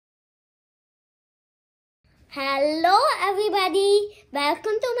Hello everybody,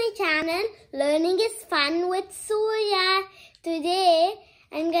 welcome to my channel Learning is Fun with Surya. Today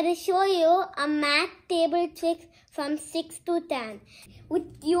I'm going to show you a math table trick from 6 to 10 with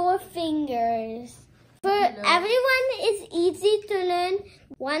your fingers. For everyone it's easy to learn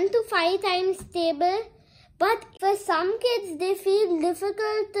 1 to 5 times table, but for some kids they feel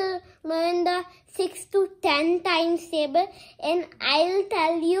difficult to learn the 6 to 10 times table, and I'll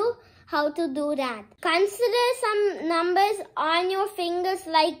tell you how to do that. Consider some numbers on your fingers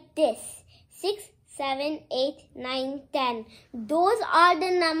like this. 6, 7, 8, 9, 10. Those are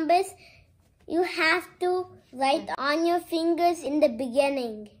the numbers you have to write on your fingers in the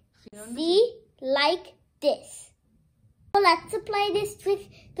beginning. See, like this. So let's apply this trick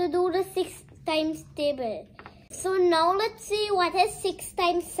to do the 6 times table. So now let's see what is 6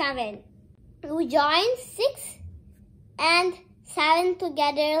 times 7. You join 6 and 7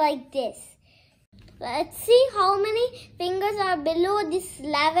 together like this. Let's see how many fingers are below this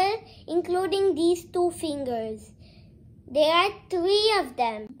level, including these 2 fingers. There are 3 of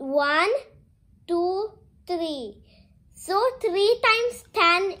them. 1, 2, 3. So 3 times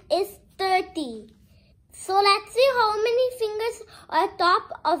 10 is 30. So let's see how many fingers are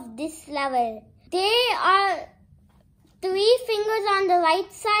top of this level. There are 3 fingers on the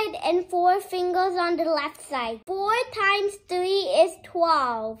right side and 4 fingers on the left side. 4 times 3 is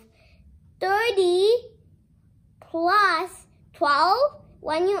 12. 30 plus 12,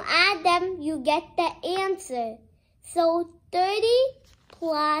 when you add them, you get the answer. So 30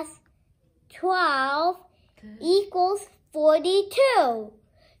 plus 12 equals 42. So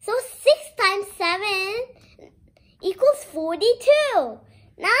 6 times 7 equals 42.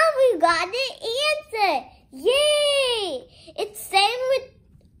 Now we got the answer. Yay! It's same with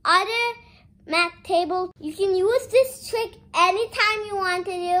other math table. You can use this trick anytime you want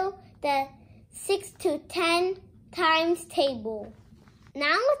to do the 6 to 10 times table.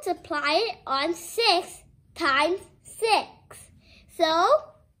 Now let's apply it on 6 times 6. So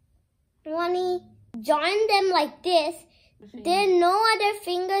when we join them like this, there are no other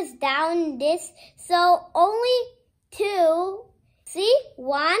fingers down this, so only 2. See?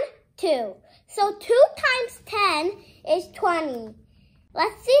 1, 2. So 2 times 10 is 20.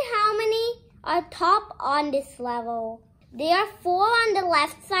 Let's see how many are top on this level. There are 4 on the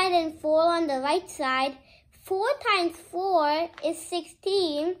left side and 4 on the right side. 4 times 4 is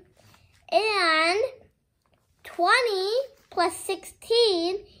 16. And 20 plus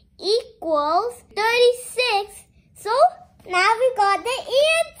 16 equals 36. So now we got the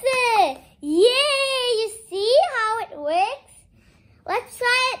answer. Yay! You see how it works? Let's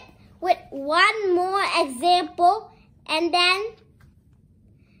try it with one more example, and then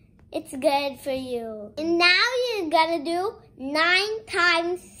it's good for you. And now you're gonna do 9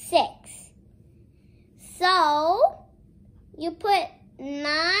 times 6. So you put 9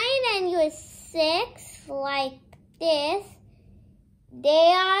 and your 6 like this.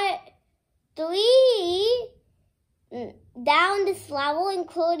 There are 3 down this level,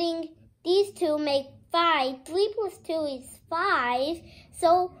 including these 2 make 5. 3 plus 2 is 5.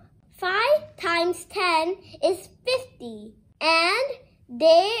 So 5 times 10 is 50. And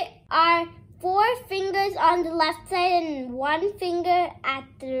there are 4 fingers on the left side and 1 finger at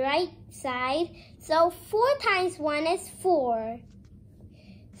the right side. So 4 times 1 is 4.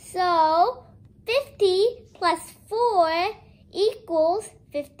 So 50 plus 4 equals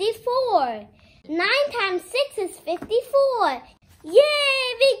 54. 9 times 6 is 54.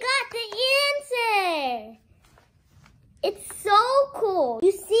 Yay! We got the answer! It's so cool.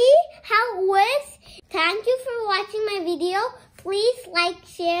 You see how it works? Thank you for watching my video. Please like,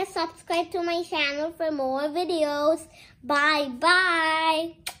 share, subscribe to my channel for more videos.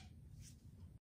 Bye-bye.